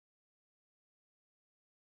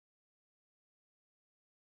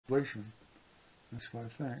completion. That's what I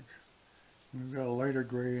think. And we've got a lighter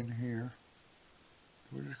gray in here.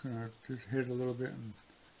 We're just going to just hit it a little bit and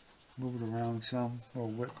move it around some, or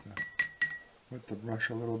wet the brush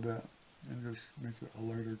a little bit, and just make it a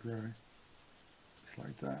lighter gray. Just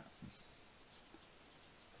like that.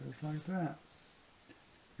 Just like that.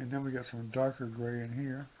 And then we got some darker gray in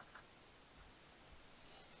here.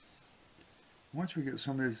 Once we get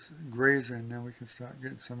some of these grays in, then we can start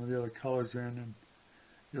getting some of the other colors in, and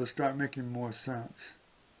it'll start making more sense.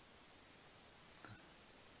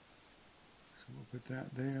 So we'll put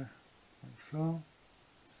that there, like so.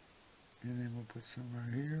 And then we'll put some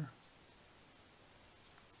right here,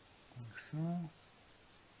 like so.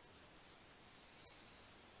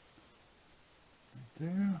 Right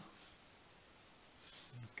there.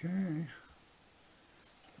 Okay.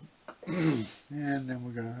 And then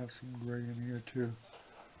we're going to have some gray in here too.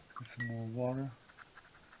 Get some more water.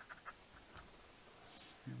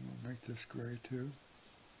 And we'll make this gray too.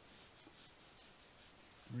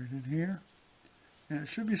 Right in here. And it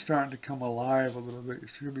should be starting to come alive a little bit. You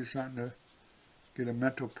should be starting to get a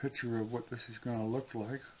mental picture of what this is going to look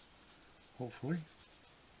like. Hopefully.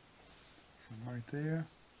 So right there.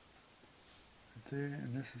 Right there.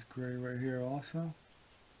 And this is gray right here also.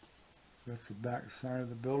 That's the back side of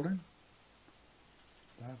the building.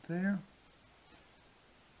 About there.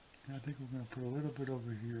 And I think we're going to put a little bit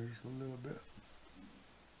over here, just a little bit.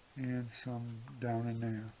 And some down in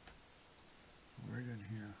there. Right in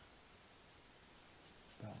here.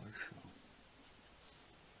 About like so.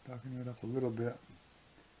 Darken it up a little bit.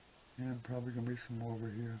 And probably going to be some more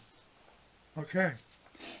over here. Okay.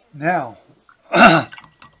 Now,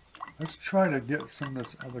 let's try to get some of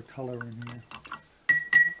this other color in here.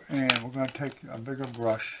 And we're going to take a bigger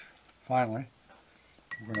brush, finally.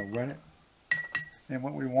 We're going to wet it. And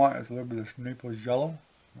what we want is a little bit of this Naples yellow.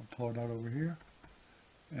 I'll pull it out over here.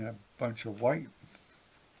 And a bunch of white.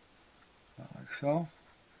 Like so.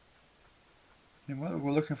 And what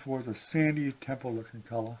we're looking for is a sandy temple looking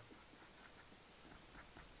color.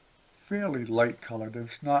 Fairly light colored.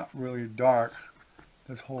 It's not really dark.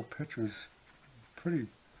 This whole picture is pretty,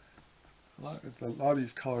 a lot of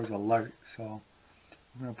these colors are light. So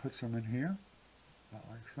we're going to put some in here. About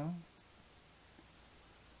like so.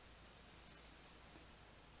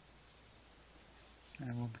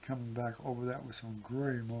 And we'll be coming back over that with some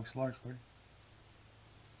gray most likely.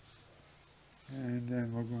 And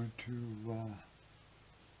then we're going to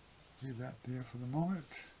leave that there for the moment.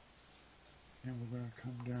 And we're going to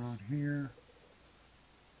come down here.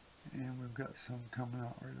 And we've got some coming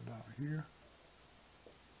out right about here.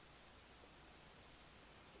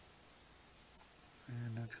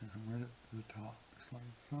 And that's going to come right up to the top, just like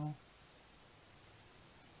so.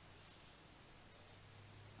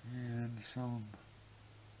 And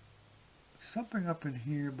something up in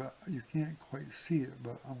here, but you can't quite see it,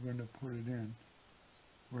 but I'm going to put it in,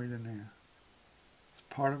 right in there. It's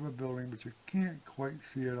part of a building, but you can't quite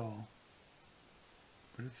see it all.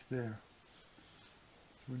 But it's there.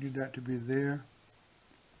 So we need that to be there.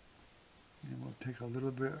 And we'll take a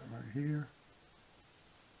little bit right here.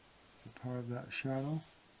 It's a part of that shadow.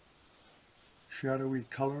 Shadowy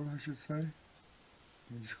color, I should say.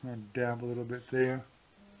 We're just going to dab a little bit there.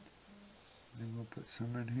 Then we'll put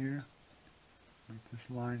some in here. Make this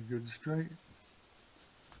line good and straight.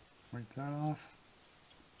 Wipe that off.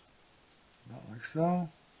 About like so.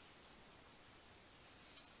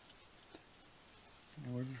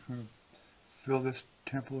 And we're just going to fill this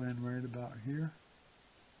temple in right about here.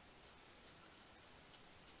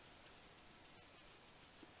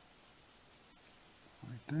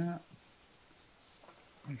 Like that.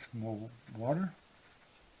 Need some more water.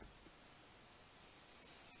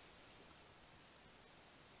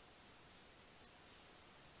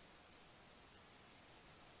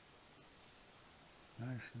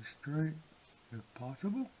 Nice and straight, if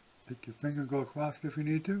possible. Take your finger, go across it if you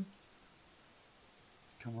need to.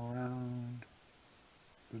 Come around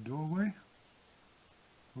the doorway,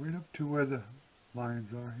 right up to where the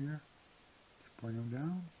lines are here. Just bring them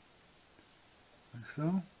down, like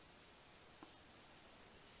so.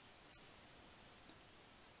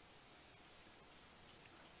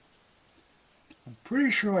 I'm pretty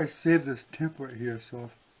sure I saved this template here, so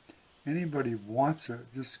if anybody wants it,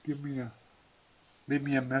 just leave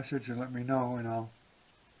me a message and let me know, and I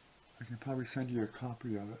can probably send you a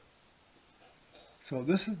copy of it. So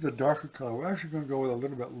this is the darker color. We're actually going to go with a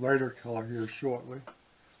little bit lighter color here shortly.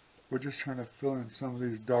 We're just trying to fill in some of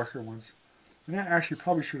these darker ones. And that actually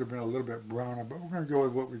probably should have been a little bit browner, but we're going to go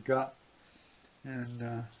with what we got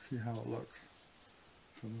and see how it looks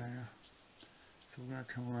from there. So we're going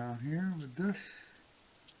to come around here with this,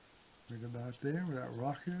 Right about there where that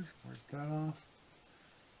rock is. Wipe that off.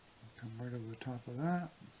 Come right over the top of that.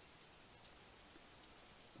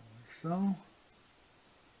 Like so.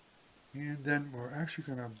 And then we're actually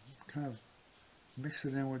going to kind of mix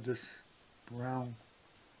it in with this brown,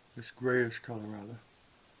 this grayish color rather.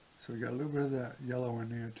 So we got a little bit of that yellow in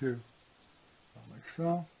there too. Like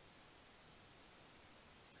so.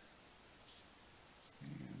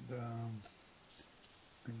 And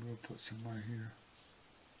maybe we'll put some right here.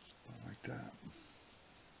 Like that.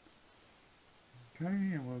 Okay,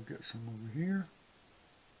 and we'll get some over here.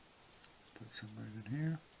 Put some right in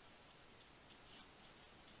here.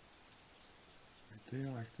 Right there,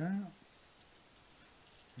 like that.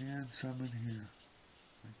 And some in here.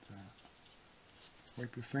 Like that.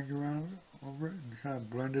 Wipe your finger around over it and kind of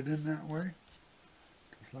blend it in that way.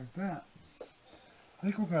 Just like that. I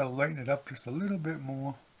think we're going to lighten it up just a little bit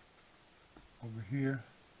more over here.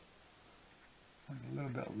 And a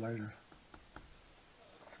little bit lighter.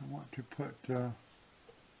 So I want to put some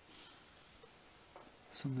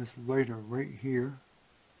of this lighter right here.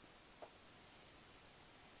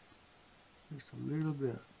 Just a little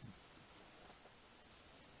bit.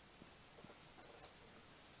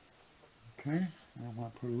 Okay, and I'm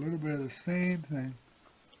going to put a little bit of the same thing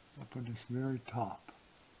up on this very top.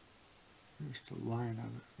 Just a line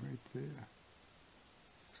of it right there.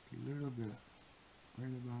 Just a little bit.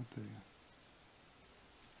 Right about there.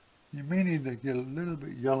 You may need to get a little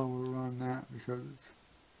bit yellower on that because it's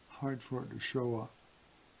hard for it to show up.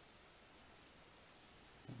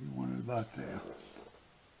 We want it about there.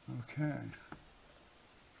 Okay.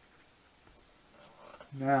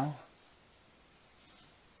 Now,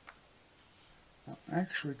 I'm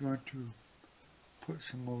actually going to put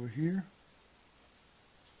some over here.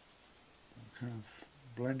 I'll kind of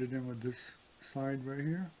blend it in with this side right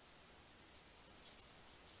here.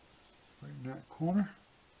 Right in that corner.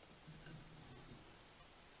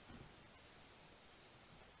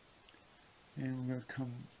 And we're going to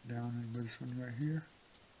come down in this one right here.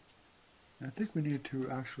 And I think we need to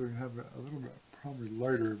actually have it a little bit probably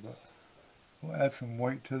lighter, but we'll add some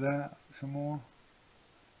white to that some more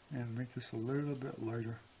and make this a little bit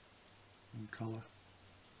lighter in color.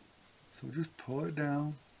 So just pull it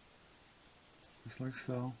down, just like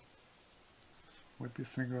so. Wipe your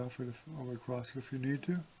finger off it over across it if you need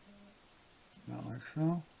to. Not like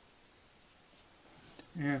so.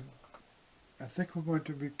 And I think we're going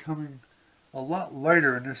to be coming a lot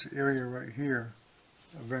lighter in this area right here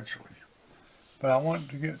eventually. But I want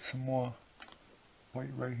to get some more white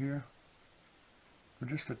right here. For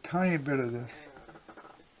just a tiny bit of this.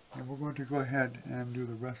 And we're going to go ahead and do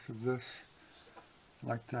the rest of this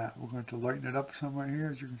like that. We're going to lighten it up some right here.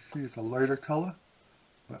 As you can see, it's a lighter color,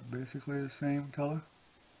 but basically the same color.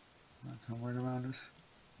 I'll come right around this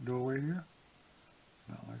doorway here.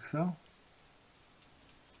 About like so.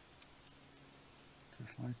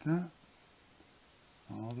 Just like that.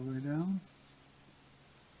 All the way down.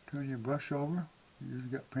 Turn your brush over. You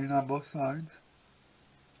usually got paint on both sides.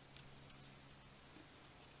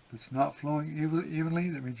 If it's not flowing evenly,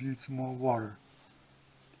 that means you need some more water.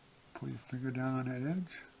 Pull your finger down on that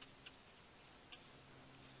edge.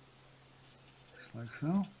 Just like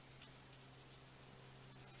so.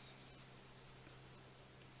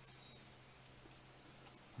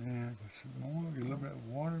 And put some more, get a little bit of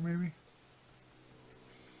water maybe.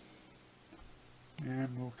 And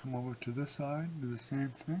we'll come over to this side, do the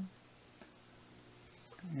same thing.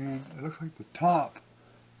 And it looks like the top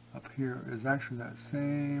up here is actually that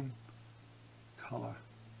same color.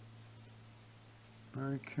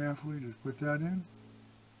 Very carefully, just put that in.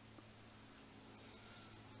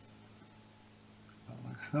 About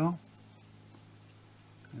like so.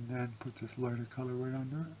 And then put this lighter color right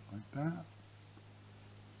under it, like that.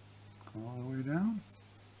 All the way down.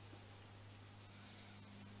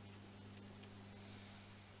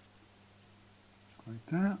 Like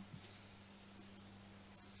that.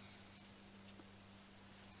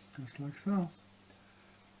 Just like so.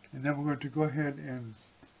 And then we're going to go ahead and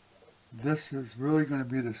this is really going to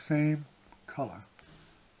be the same color.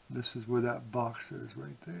 This is where that box is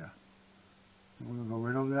right there. And we're going to go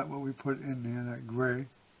right over that, what we put in there, that gray.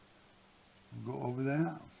 We'll go over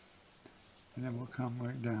that. And then we'll come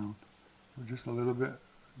right down with just a little bit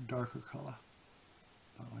darker color.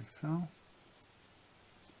 About like so.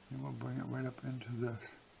 And we'll bring it right up into this.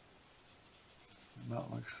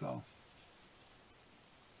 About like so.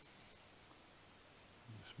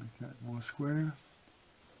 Just make that more square.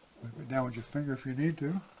 Wipe it down with your finger if you need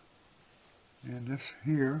to. And this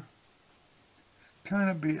here kind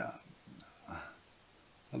of be a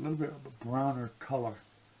little bit of a browner color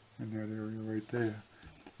in that area right there.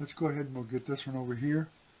 Let's go ahead and we'll get this one over here.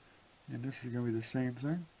 And this is going to be the same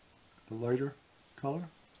thing, the lighter color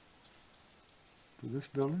for this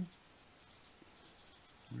building.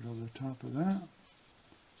 Right over the top of that,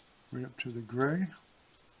 right up to the gray,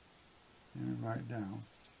 and right down.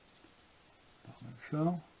 About like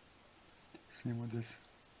so. Same with this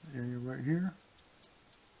area right here.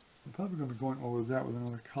 I'm probably going to be going over that with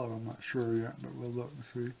another color, I'm not sure yet, but we'll look and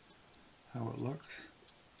see how it looks.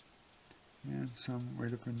 And some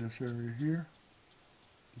right up in this area here.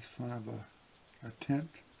 Just kind of a tint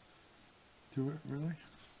to it, really.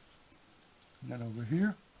 And then over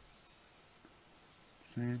here,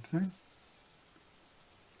 same thing.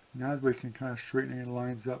 Now we can kind of straighten any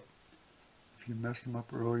lines up. If you messed them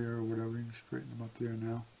up earlier or whatever, you can straighten them up there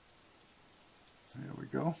now. There we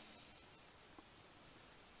go.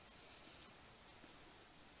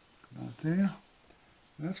 Not there.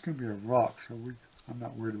 And that's going to be a rock, so I'm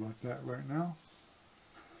not worried about that right now.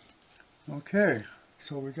 Okay,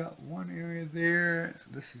 so we got one area there.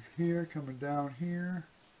 This is here, coming down here.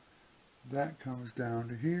 That comes down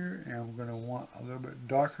to here, and we're going to want a little bit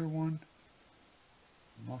darker one.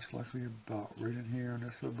 Most likely about right in here, and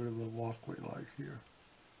this little bit of a walkway like here.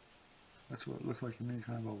 That's what it looks like to me,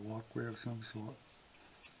 kind of a walkway of some sort.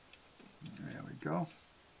 There we go.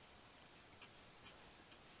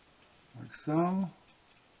 Like so.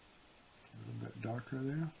 A little bit darker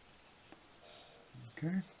there.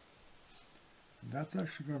 Okay. And that's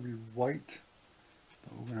actually going to be white,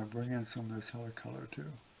 but we're going to bring in some of this other color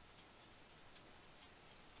too.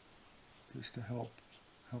 Just to help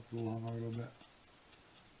it along a little bit.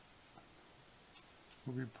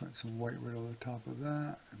 We'll be putting some white right over the top of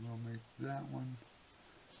that, and we'll make that one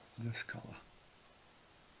this color.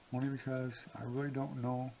 Only because I really don't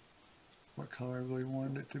know what color I really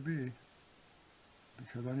wanted it to be,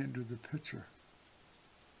 because I didn't do the picture.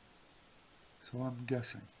 So I'm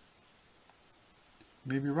guessing.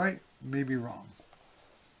 Maybe right, maybe wrong.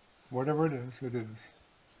 Whatever it is, it is.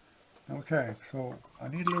 Okay, so I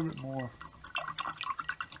need a little bit more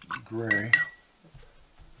gray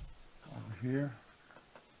over here,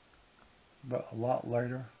 but a lot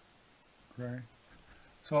lighter gray.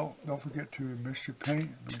 So don't forget to mix your paint.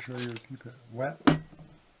 Make sure you keep it wet. Get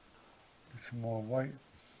some more white.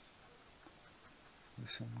 With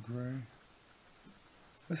some gray.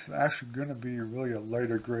 This is actually going to be really a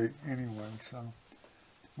lighter gray anyway, so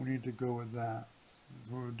we need to go with that.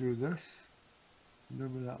 We'll do this. A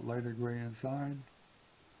little bit of that lighter gray inside.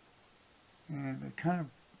 And it kind of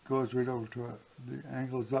goes right over to it. The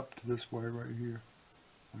angle's up to this way right here.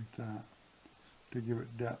 Like that. To give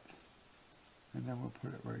it depth. And then we'll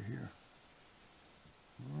put it right here.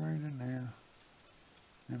 Right in there.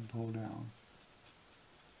 And pull down.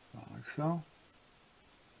 About like so.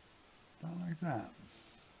 About like that.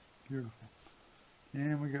 Beautiful.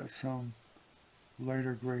 And we got some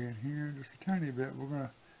lighter gray in here. Just a tiny bit. We're going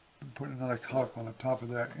to put another color on the top of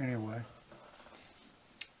that anyway.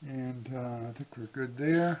 And I think we're good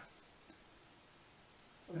there.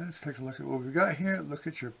 Let's take a look at what we got here. Look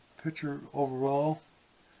at your picture overall.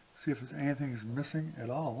 See if there's anything is missing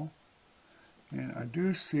at all. And I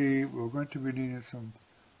do see we're going to be needing some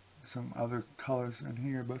other colors in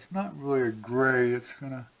here, but it's not really a gray. It's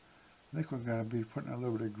gonna, I think we're gonna be putting a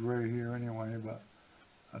little bit of gray here anyway, but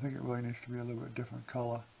I think it really needs to be a little bit different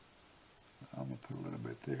color. I'm gonna put a little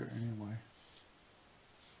bit there anyway,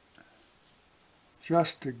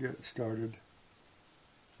 just to get started.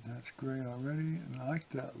 That's gray already, and I like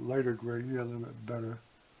that lighter gray here a little bit better.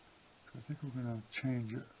 So I think we're going to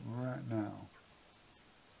change it right now.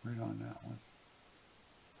 Right on that one.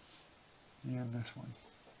 And this one.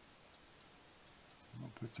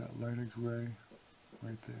 We'll put that lighter gray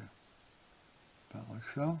right there. About like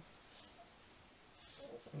so.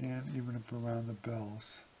 And even up around the bells.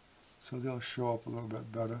 So they'll show up a little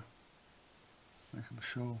bit better. Make them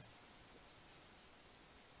show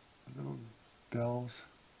little bells.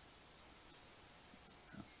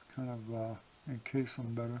 Kind of encase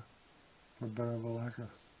them better. For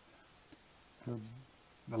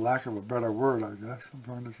the lack of a better word, I guess I'm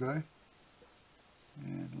trying to say.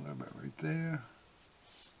 And a little bit right there.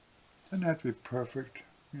 Doesn't have to be perfect,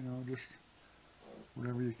 you know, just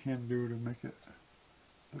whatever you can do to make it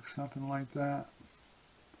look something like that.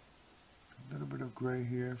 A little bit of gray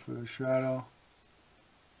here for the shadow.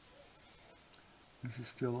 This is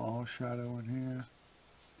still all shadow in here.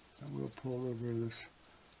 And we'll pull a little bit of this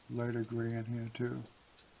lighter gray in here too.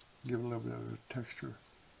 Give a little bit of a texture.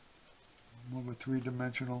 More of a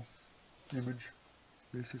three-dimensional image,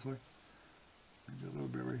 basically. And a little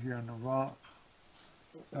bit right here on the rock.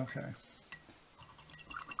 Okay.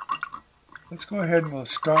 Let's go ahead and we'll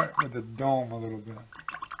start with the dome a little bit.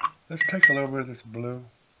 Let's take a little bit of this blue.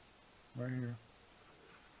 right here.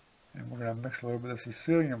 And we're going to mix a little bit of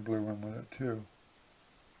Sicilian blue in with it too.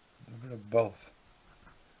 A little bit of both.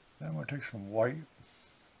 Then I'm going to take some white,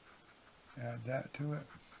 add that to it.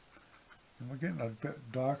 And we're getting a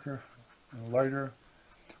bit darker and lighter.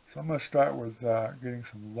 So I'm going to start with getting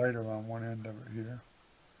some lighter on one end of it here.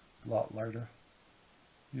 A lot lighter.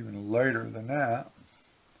 Even lighter than that.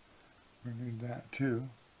 We need that too.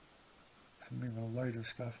 Some even lighter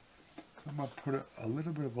stuff. So I'm going to put a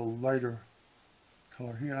little bit of a lighter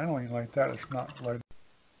color here. I don't even like that. It's not light.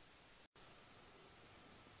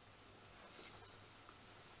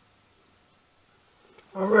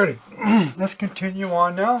 Alrighty. Let's continue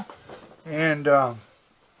on now. And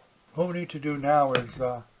what we need to do now is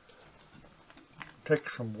take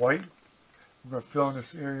some white. We're going to fill in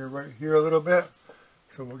this area right here a little bit.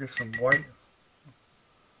 So we'll get some white.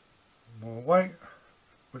 More white.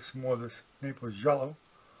 With some more of this Naples yellow.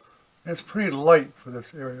 And it's pretty light for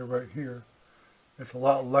this area right here. It's a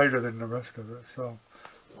lot lighter than the rest of it. So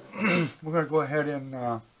we're going to go ahead and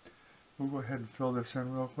we'll go ahead and fill this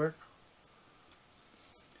in real quick.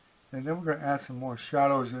 And then we're going to add some more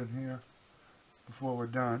shadows in here before we're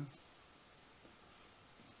done.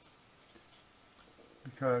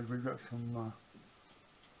 Because we've got some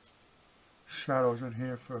shadows in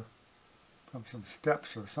here from some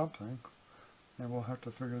steps or something. And we'll have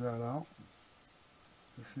to figure that out.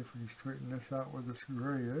 Let's see if we can straighten this out where this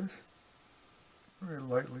gray is. Very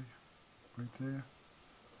lightly. Right there.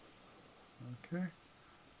 Okay.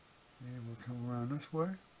 And we'll come around this way.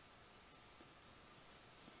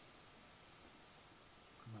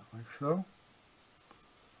 About like so.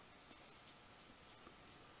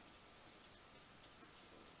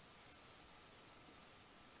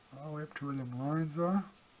 All the way up to where them lines are.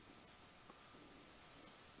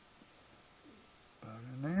 About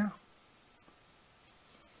in there.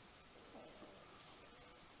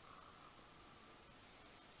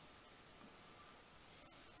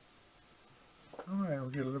 Alright, we'll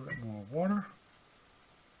get a little bit more water.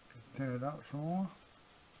 Thin it out some more.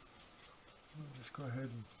 We'll just go ahead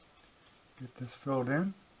and get this filled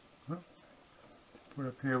in. Put it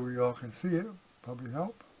up here where you all can see it. Probably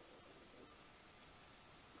help.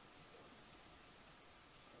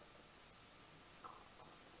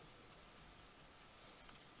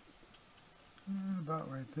 And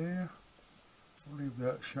about right there. We'll leave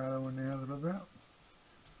that shadow in there a little bit.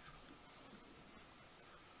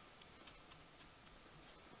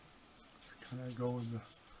 Kind of go with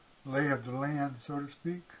the lay of the land, so to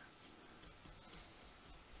speak.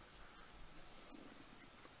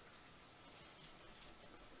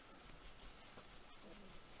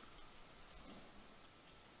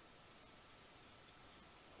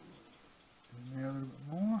 And a little bit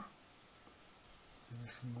more.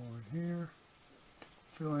 There's some more in here.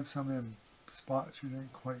 Fill in some of them spots you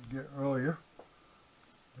didn't quite get earlier.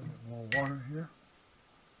 A little bit more water here.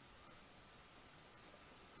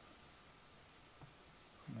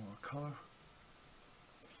 More color.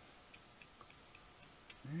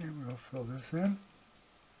 And we'll fill this in.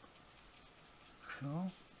 So,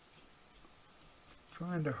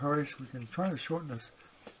 trying to hurry so we can try to shorten this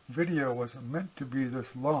video. Wasn't meant to be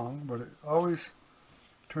this long, but it always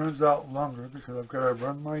turns out longer because I've got to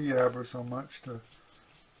run my yabber so much to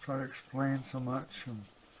try to explain so much and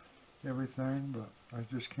everything, but I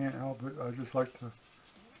just can't help it. I just like to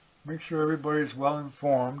make sure everybody's well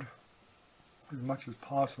informed as much as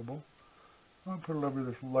possible. I'll put a little bit of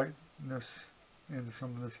this lightness into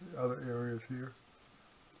some of this other areas here.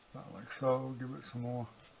 About like so. Give it some more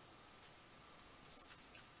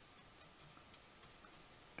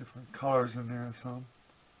different colors in there some.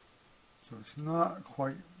 So it's not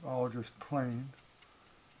quite all just plain.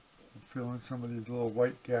 I'm filling some of these little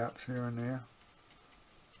white gaps here and there.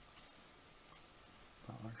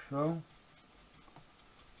 About like so.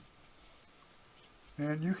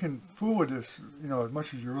 And you can fool with this, you know, as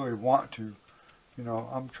much as you really want to. You know,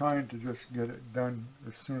 I'm trying to just get it done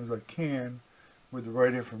as soon as I can with the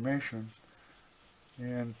right information.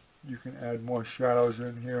 And you can add more shadows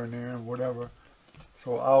in here and there and whatever.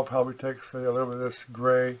 So I'll probably take, say, a little bit of this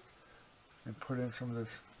gray and put in some of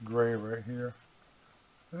this gray right here.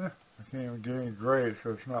 I can't even get any gray,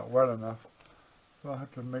 so it's not wet enough. So I'll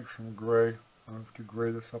have to make some gray. I'll have to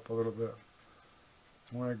gray this up a little bit.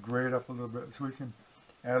 I want to gray it up a little bit so we can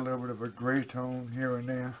add a little bit of a gray tone here and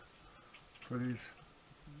there for these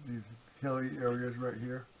hilly areas right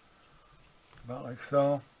here. About like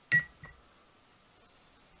so.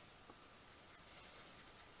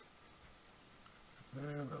 A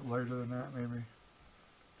little bit lighter than that maybe.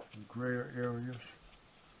 Some grayer areas.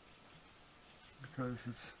 Because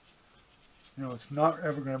it's, you know, it's not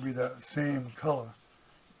ever going to be that same color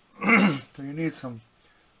So you need some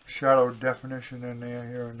shadow definition in there,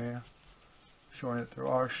 here and there, showing that there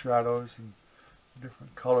are shadows and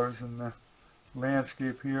different colors in the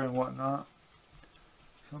landscape here and whatnot.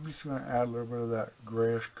 So I'm just going to add a little bit of that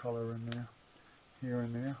grayish color in there, here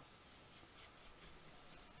and there.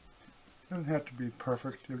 Doesn't have to be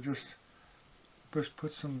perfect. You just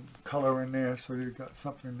put some color in there so you've got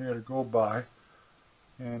something there to go by.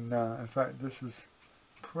 And in fact, this is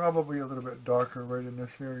probably a little bit darker right in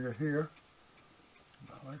this area here,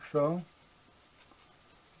 about like so,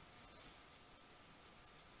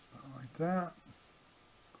 about like that.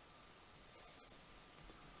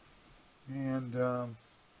 And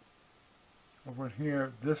over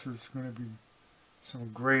here, this is going to be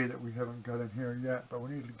some gray that we haven't got in here yet, but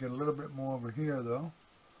we need to get a little bit more over here though,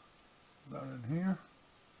 about in here,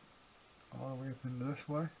 all the way up into this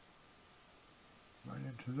way, right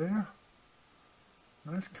into there.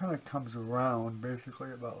 And this kind of comes around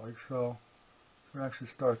basically about like so. So it actually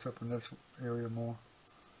starts up in this area more.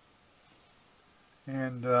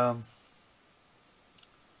 And I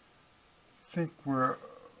think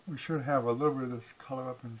we should have a little bit of this color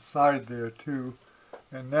up inside there too.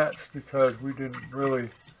 And that's because we didn't really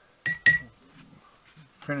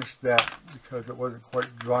finish that because it wasn't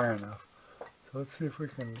quite dry enough. So let's see if we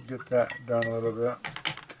can get that done a little bit.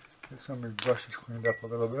 Get some of these brushes cleaned up a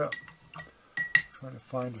little bit. Trying to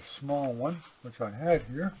find a small one, which I had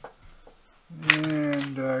here,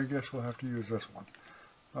 and I guess we'll have to use this one.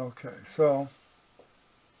 Okay, so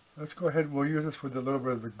let's go ahead. We'll use this with a little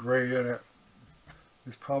bit of the gray in it.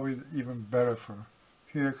 It's probably even better for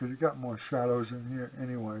here because you got more shadows in here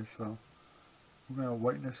anyway. So we're going to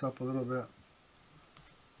whiten this up a little bit.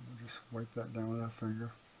 We'll just wipe that down with our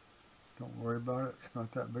finger. Don't worry about it. It's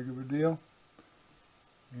not that big of a deal.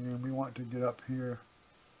 And we want to get up here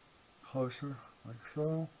closer, like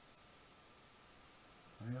so.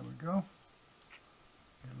 There we go.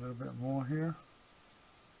 Get a little bit more here.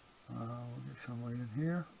 We'll get some right in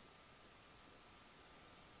here.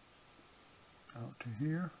 Out to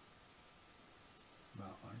here.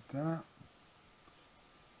 About like that.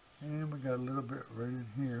 And we got a little bit right in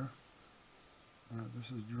here.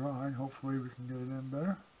 This is dry. Hopefully we can get it in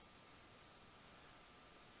better.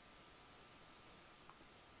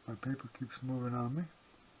 My paper keeps moving on me,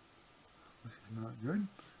 which is not good.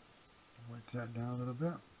 Wipe that down a little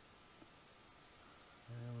bit.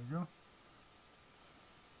 There we go.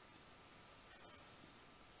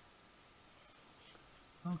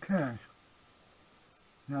 Okay.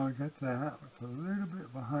 Now we got that. We put a little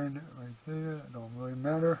bit behind it right there. It don't really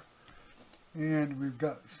matter. And we've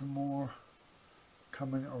got some more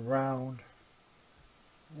coming around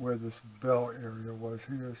where this bell area was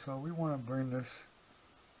here. So we want to bring this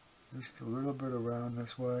just a little bit around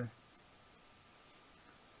this way.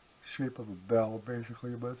 Shape of a bell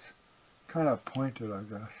basically, but it's kind of pointed, I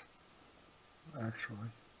guess,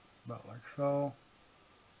 actually, about like so.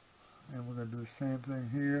 And we're going to do the same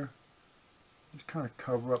thing here. Just kind of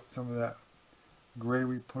cover up some of that gray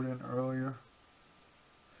we put in earlier.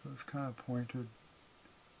 So it's kind of pointed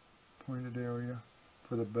area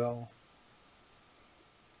for the bell,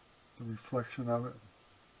 the reflection of it.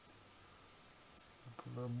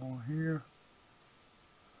 Put a little more here,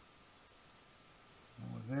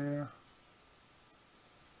 over there,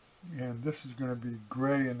 and this is going to be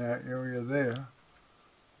gray in that area there.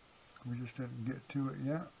 We just didn't get to it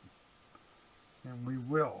yet, and we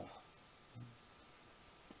will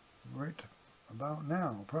right about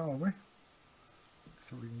now probably,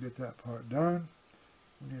 so we can get that part done.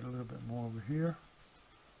 We need a little bit more over here.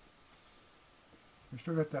 We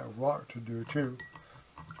still got that rock to do too.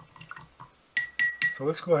 So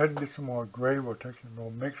let's go ahead and get some more gray. We'll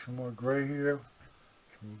make some more gray here,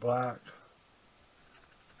 some black,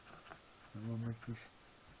 and we'll make this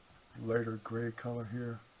lighter gray color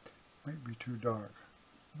here. Might be too dark.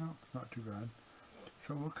 No, it's not too bad.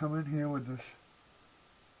 So we'll come in here with this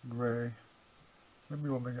gray. Maybe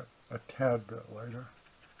we'll make it a tad bit lighter.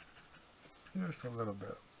 Just a little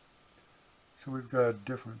bit. So we've got a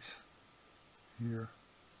difference here.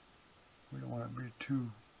 We don't want it to be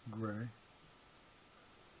too gray.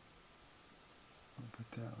 I'll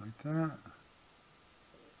put that like that.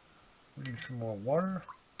 We need some more water.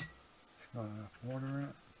 There's not enough water in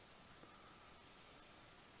it.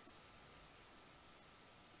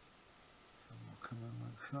 So we'll come in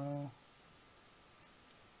like so.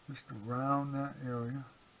 Just around that area.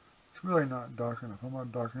 It's really not dark enough. I'm going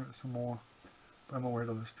to darken it some more. But I'm going to wait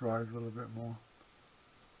till this dries a little bit more.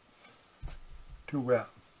 Too wet.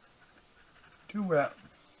 Too wet.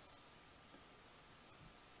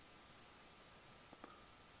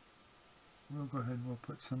 We'll go ahead and we'll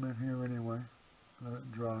put some in here anyway. let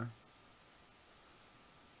it dry.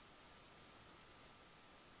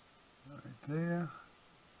 Right there.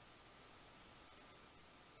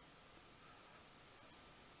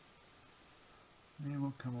 And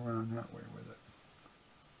we'll come around that way with it.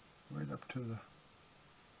 Right up to the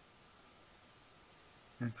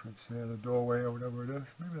entrance there, the doorway or whatever it is.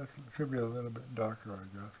 Maybe that should be a little bit darker, I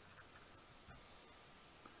guess.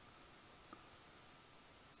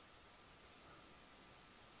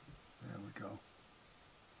 There we go.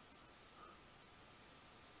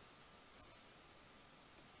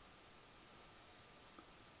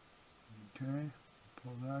 Okay,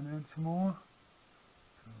 pull that in some more.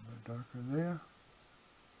 A little bit darker there.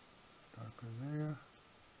 Darker there.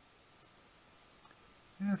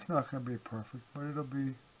 And it's not going to be perfect, but it'll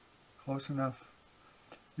be close enough.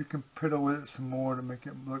 You can piddle with it some more to make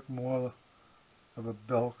it look more of a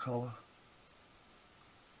bell color.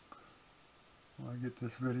 When I get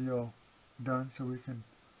this video done so we can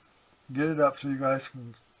get it up so you guys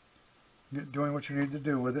can get doing what you need to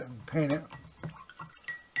do with it and paint it.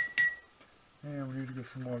 And we need to get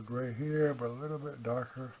some more gray here, but a little bit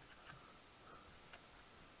darker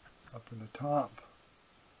up in the top,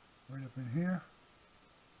 right up in here.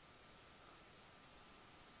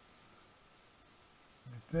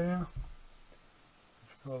 Right there.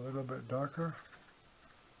 Let's go a little bit darker.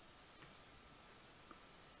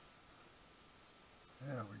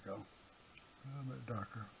 There we go. A little bit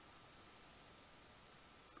darker.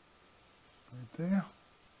 Right there.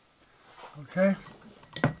 Okay.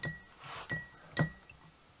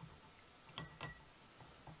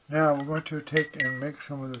 Now we're going to take and make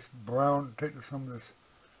some of this brown, take some of this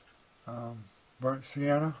burnt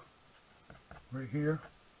sienna right here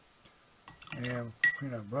and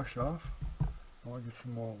clean our brush off. I want to get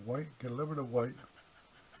some more white, get a little bit of white,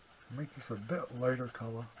 make this a bit lighter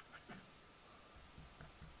color.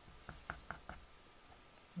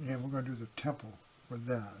 And we're going to do the temple with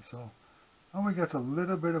that. So I only got a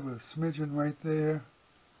little bit of a smidgen right there,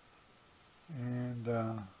 and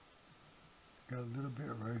got a little bit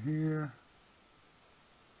right here.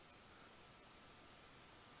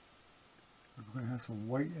 We're going to have some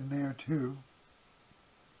white in there too.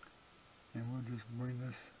 And we'll just bring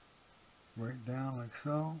this right down like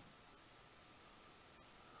so.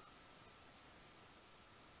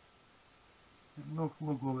 And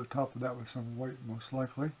we'll go over the top of that with some white most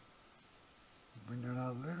likely. Bring that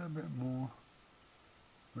out a little bit more.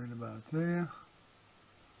 Right about there.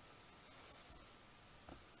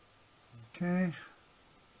 Okay,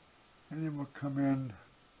 and then we'll come in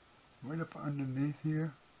right up underneath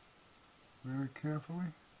here, very carefully,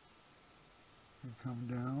 and come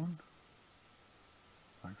down,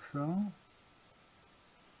 like so.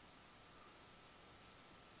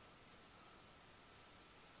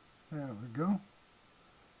 There we go.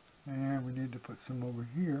 And we need to put some over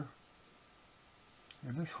here.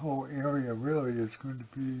 And this whole area really is going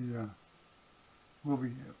to be, we'll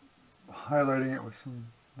be highlighting it with some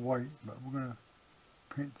white, but we're going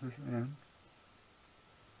to paint this in.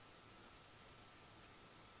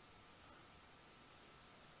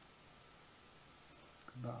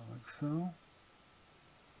 About like so.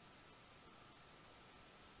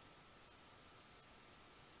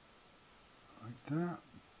 Like that.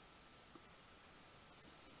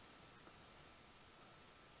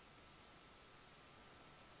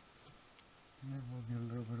 And we'll get a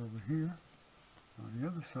little bit over here on the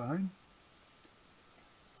other side.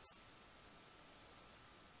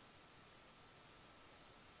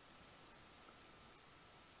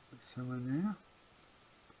 Put some in there.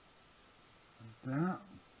 Like that.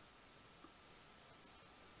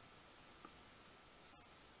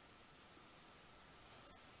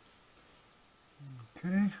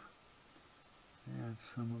 Okay. And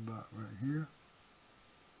some about right here.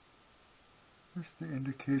 Just the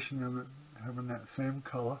indication of it having that same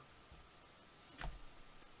color.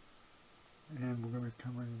 And we're going to be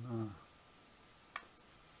coming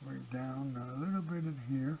right down a little bit in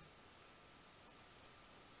here.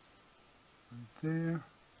 Right there.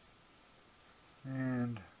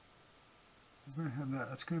 And we're going to have that.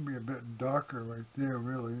 That's going to be a bit darker right there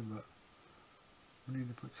really, but we need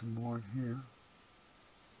to put some more in here.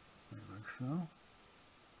 Like so.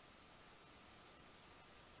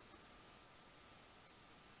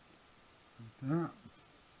 Like that.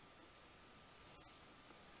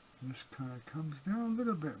 And this kind of comes down a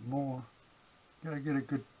little bit more. Gotta get a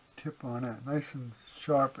good tip on it, nice and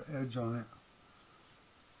sharp edge on it,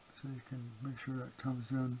 so you can make sure that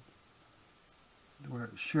comes in where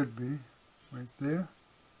it should be, right there.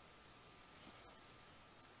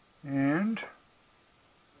 And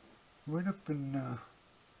right up in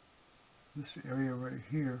this area right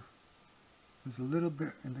here, There's a little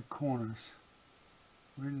bit in the corners,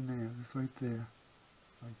 right in there, just right there,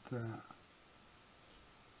 like that.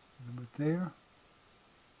 A little bit there,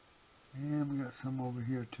 and we got some over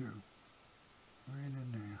here too, right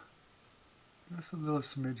in there. Just a little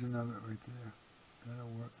smidgen of it right there.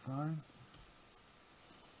 That'll work fine.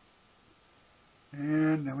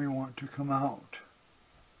 And then we want to come out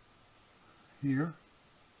here.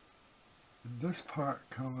 And this part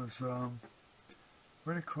comes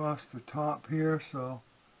right across the top here, so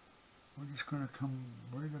we're just going to come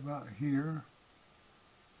right about here.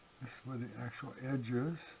 This is where the actual edge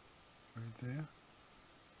is, right there.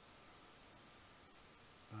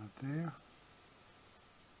 About there.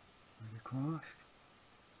 Right across.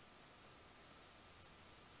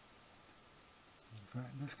 In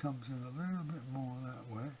fact, this comes in a little bit more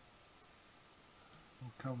that way.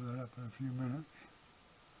 We'll cover that up in a few minutes.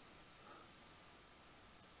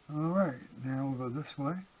 Alright, now we'll go this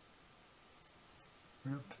way.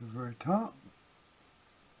 Right up to the very top.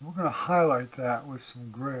 We're going to highlight that with some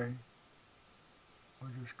gray. We're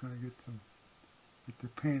just going to get the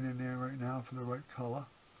paint in there right now for the right color.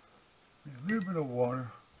 A little bit of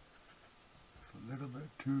water. It's a little bit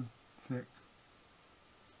too thick.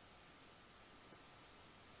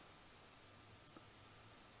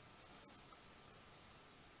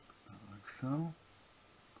 Like so.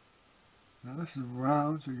 Now this is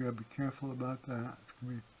round, so you gotta be careful about that. It's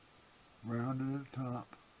gonna be rounded at the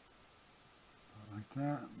top. Like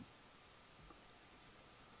that.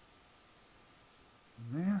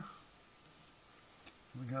 And there.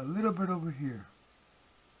 We got a little bit over here.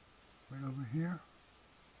 Right over here.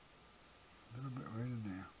 A little bit right in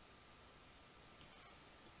there.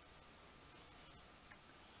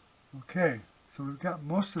 Okay, so we've got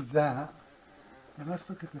most of that. And let's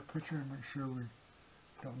look at the picture and make sure we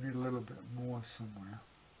don't need a little bit more somewhere.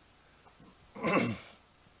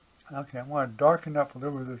 Okay, I want to darken up a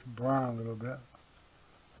little bit of this brown a little bit.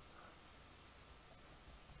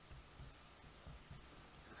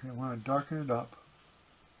 Okay, I want to darken it up.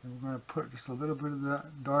 And we're going to put just a little bit of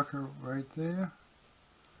that darker right there.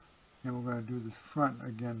 And we're going to do this front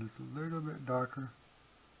again, just a little bit darker,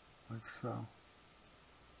 like so.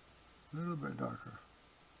 A little bit darker.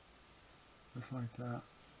 Just like that.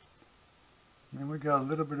 And we got a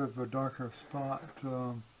little bit of a darker spot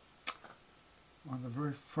on the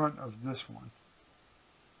very front of this one.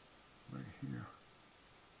 Right here.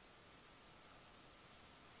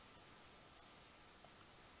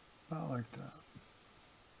 About like that.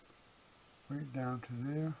 Right down to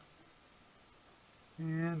there.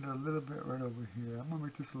 And a little bit right over here. I'm going to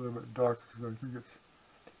make this a little bit darker because I think it's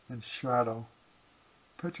in shadow.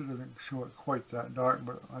 The picture doesn't show it quite that dark,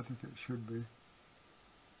 but I think it should be.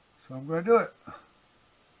 So I'm going to do it.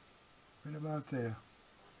 Right about there.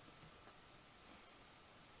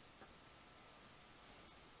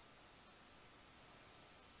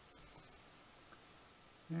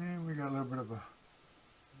 And we got a little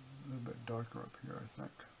bit darker up here, I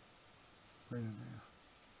think. Right in there.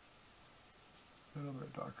 A little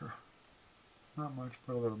bit darker. Not much,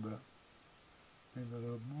 but a little bit. Maybe a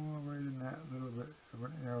little more right in that little bit of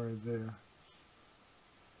an area there.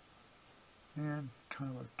 And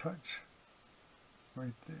kind of a touch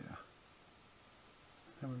right there.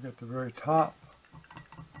 And we've got the very top.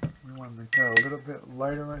 We want to make that a little bit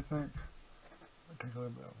lighter, I think. I'll take a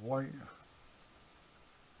little bit of white.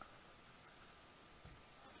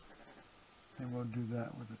 And we'll do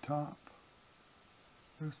that with the top.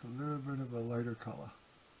 Just a little bit of a lighter color.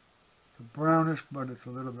 It's a brownish, but it's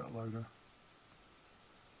a little bit lighter.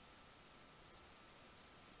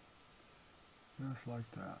 Just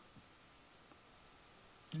like that.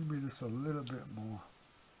 Maybe just a little bit more.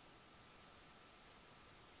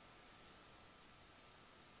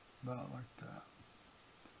 About like that.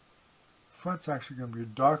 Front's actually going to be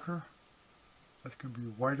darker. That's going to be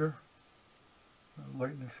whiter.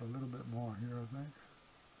 Lightness a little bit more here, I think.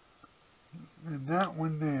 And that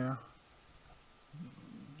one there,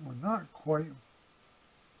 well, not quite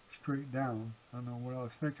straight down. I don't know what I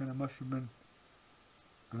was thinking. It must have been,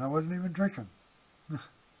 and I wasn't even drinking. Just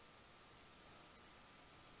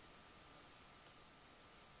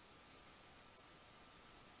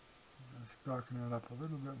darken it up a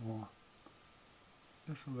little bit more.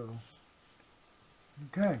 Just a little.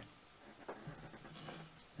 Okay.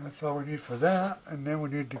 That's all we need for that. And then we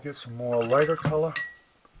need to get some more lighter color.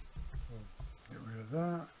 Get rid of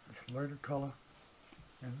that. It's lighter color.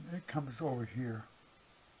 And it comes over here.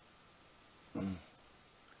 We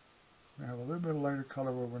have a little bit of lighter color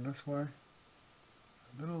over this way.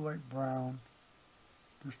 A little light brown.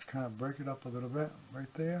 Just to kind of break it up a little bit.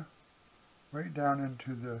 Right there. Right down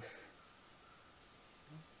into this.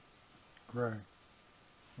 gray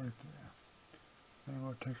right there. Then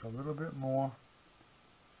we'll take a little bit more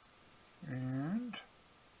and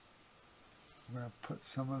I'm going to put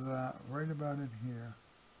some of that right about in here.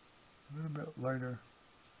 A little bit lighter,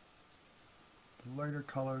 the lighter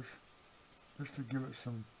colors, just to give it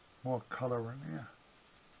some more color in there,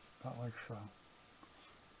 about like so.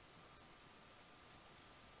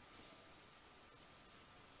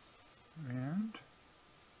 And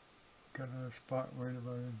got another spot right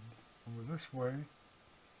about in over this way,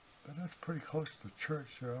 but that's pretty close to the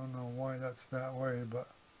church, so I don't know why that's that way, but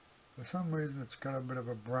for some reason it's got a bit of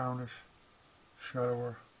a brownish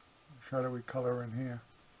shadowy color in here.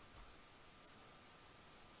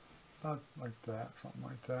 About like that, something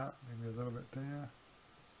like that, maybe a little bit there.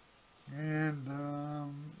 And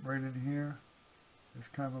right in here is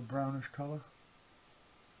kind of a brownish color.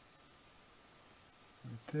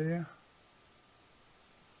 Right there.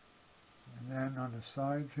 And then on the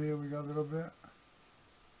sides here we got a little bit.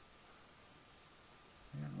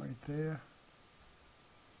 And right there.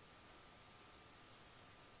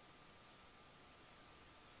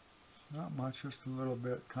 Not much, just a little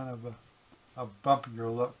bit, kind of a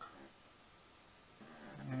bumpier look.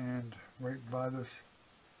 And right by this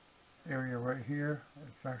area right here,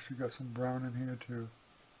 it's actually got some brown in here too.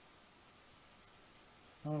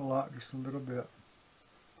 Not a lot, just a little bit.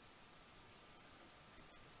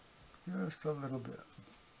 Just a little bit.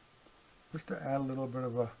 Just to add a little bit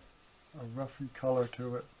of a roughy color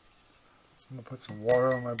to it. I'm going to put some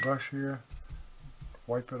water on my brush here,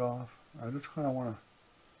 wipe it off. I just kind of want to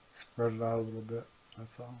spread it out a little bit,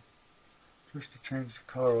 that's all. Just to change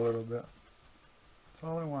the color a little bit. That's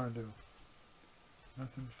all I want to do.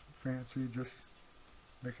 Nothing fancy, just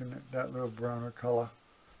making it that little browner color.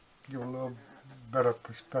 Give a little better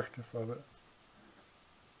perspective of it.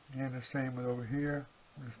 And the same with over here.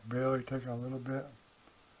 Just barely taking a little bit.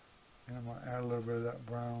 And I'm going to add a little bit of that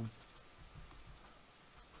brown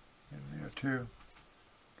in there too.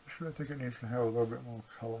 Just I think it needs to have a little bit more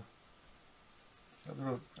color. A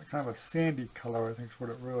little, kind of a sandy color, I think is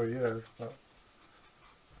what it really is, but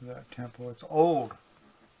for that temple, it's old.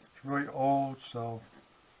 It's really old, so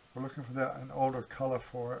we're looking for that, an older color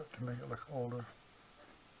for it to make it look older.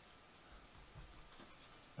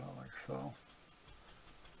 About like so.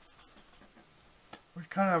 We're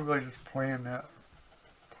kind of really just playing a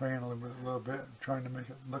little bit, and trying to make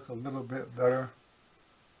it look a little bit better.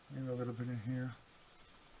 Maybe a little bit in here.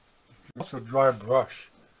 It's also a dry brush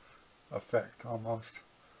effect almost,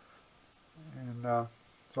 and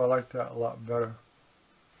so I like that a lot better.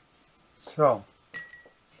 So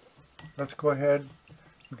let's go ahead.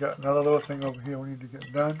 We got another little thing over here we need to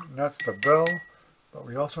get done, and that's the bell, but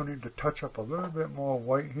we also need to touch up a little bit more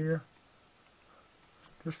white here,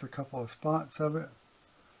 just a couple of spots of it.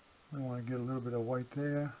 We want to get a little bit of white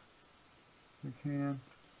there if we can,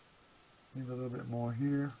 maybe a little bit more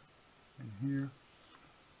here and here.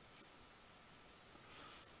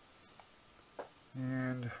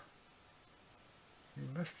 And we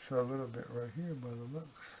missed a little bit right here by the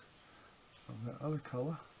looks of that other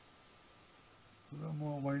color. A little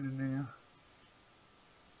more white in there.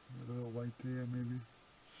 A little white there maybe.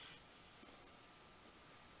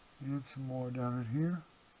 And some more down in here.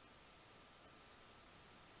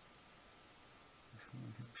 So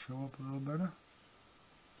we can show up a little better.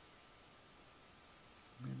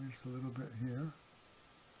 Maybe just a little bit here.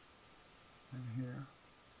 And here.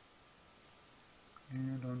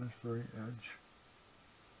 And on this very edge,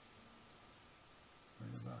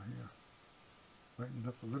 right about here, lighten it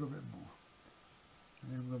up a little bit more.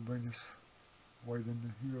 And then we'll bring this white into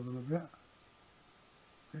here a little bit,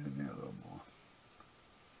 right in there a little more,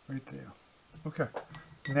 right there. Okay,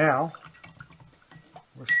 now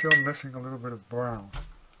we're still missing a little bit of brown.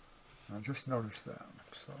 I just noticed that,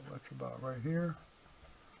 so that's about right here.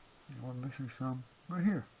 And we're missing some right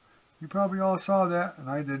here. You probably all saw that, and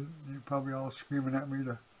I didn't. You're probably all screaming at me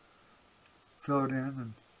to fill it in,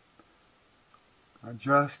 and I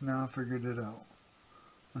just now figured it out.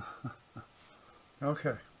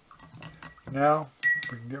 Okay, now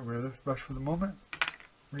we can get rid of this brush for the moment.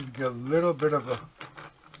 We need to get a little bit of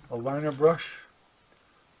a liner brush.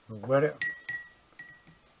 We'll wet it,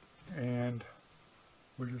 and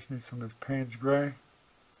we just need some of this Payne's Gray.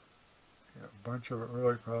 Get a bunch of it,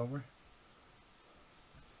 really, probably.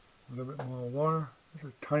 A little bit more water, just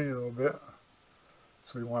a tiny little bit,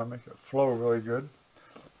 so you want to make it flow really good.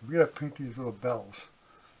 We gotta paint these little bells.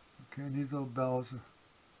 Okay, and these little bells,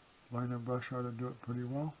 liner brush ought to do it pretty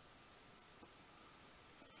well.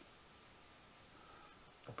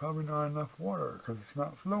 Probably not enough water because it's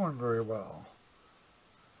not flowing very well.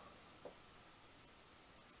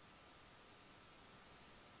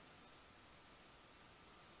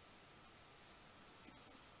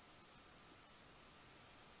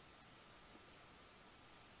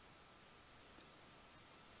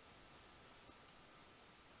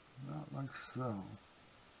 so.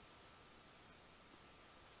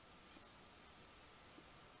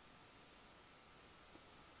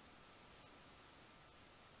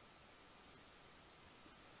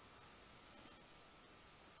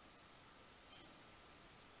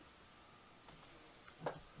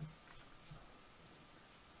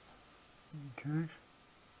 Okay, you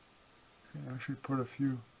can actually put a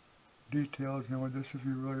few details in with this if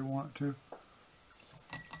you really want to.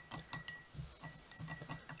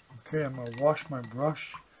 Okay, I'm going to wash my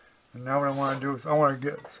brush, and now what I want to do is I want to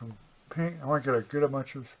get some paint. I want to get a good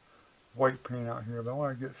bunch of white paint out here, but I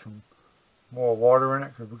want to get some more water in it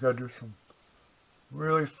because we've got to do some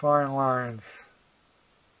really fine lines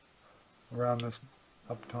around this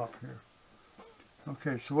up top here.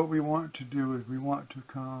 Okay, so what we want to do is we want to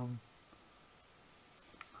come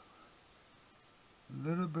a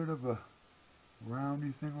little bit of a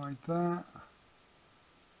roundy thing like that,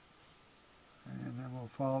 and then we'll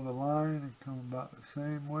follow the line and come about the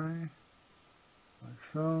same way, like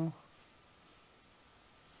so.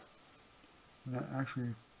 And that actually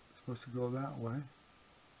is supposed to go that way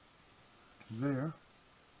to there.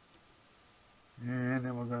 And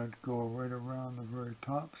then we're going to go right around the very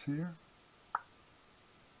tops here,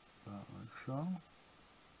 about like so.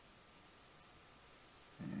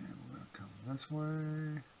 And we're going to come this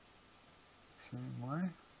way, same way.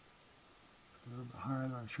 A little bit higher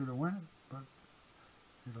than I should have went, but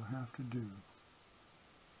it'll have to do.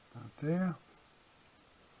 About there.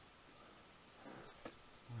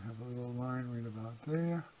 We have a little line right about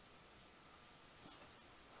there.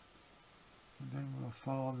 And then we'll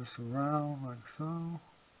follow this around like so. And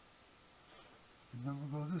then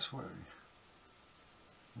we'll go this way.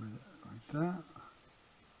 With it like that.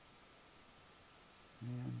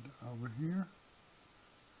 And over here.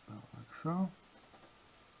 About like so.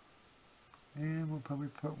 And we'll probably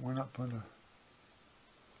put one up on the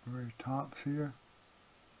very tops here.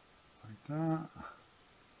 Like that.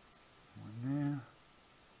 One there.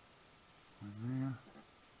 One there.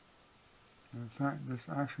 And in fact, this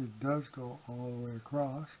actually does go all the way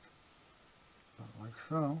across, about like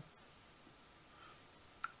so.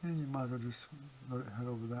 And you might as well just let it head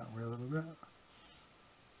over that way a little bit.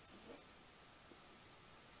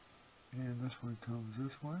 And this one comes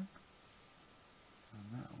this way.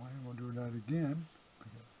 And that way, we'll do that again.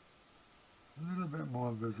 A little bit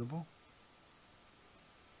more visible.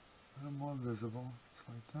 A little more visible, just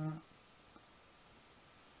like that.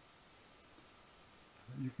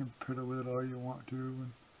 You can piddle with it all you want to,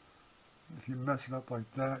 and if you mess it up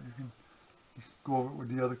like that, you can just go over it with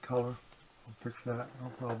the other color. I'll fix that, no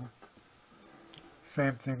problem.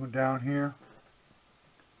 Same thing with down here.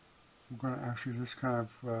 We're going to actually just kind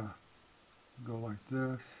of go like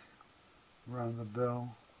this, around the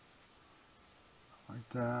bell, like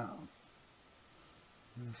that.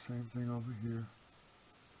 Do the same thing over here.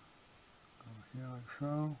 Over here like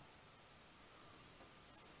so.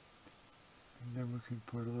 And then we can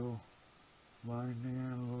put a little line there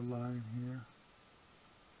and a little line here.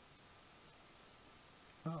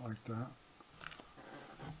 Not like that.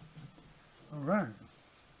 Alright.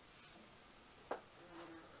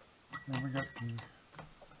 Then we got the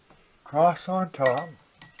cross on top.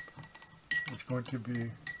 It's going to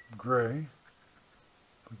be gray.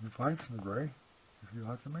 We can find some gray. If you'll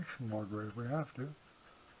have to make some more gray if we have to.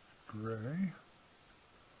 Gray.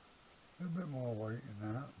 A little bit more white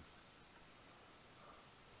in that.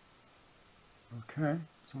 Okay,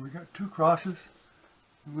 so we got two crosses,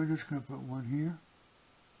 and we're just going to put one here.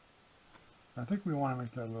 I think we want to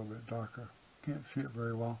make that a little bit darker. Can't see it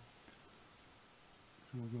very well.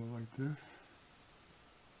 So we'll go like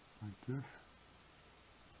this,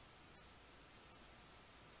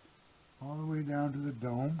 all the way down to the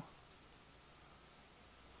dome.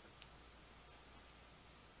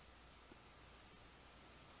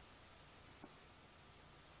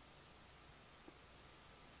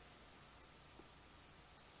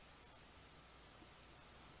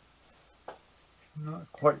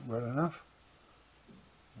 Not quite wet enough.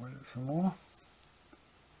 Wet it some more.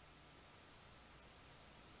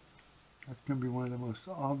 That's going to be one of the most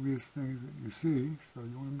obvious things that you see, so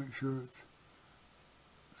you want to make sure it's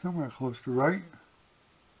somewhere close to right.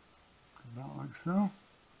 About like so.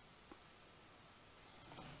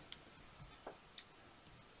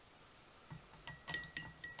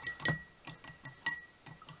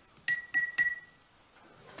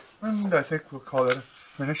 And I think we'll call it a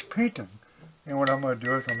finished painting. And what I'm going to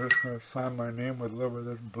do is I'm just going to sign my name with a little bit of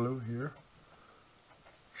this blue here.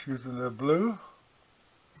 Choose a little blue.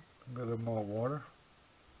 A little more water.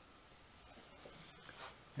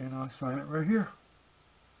 And I'll sign it right here.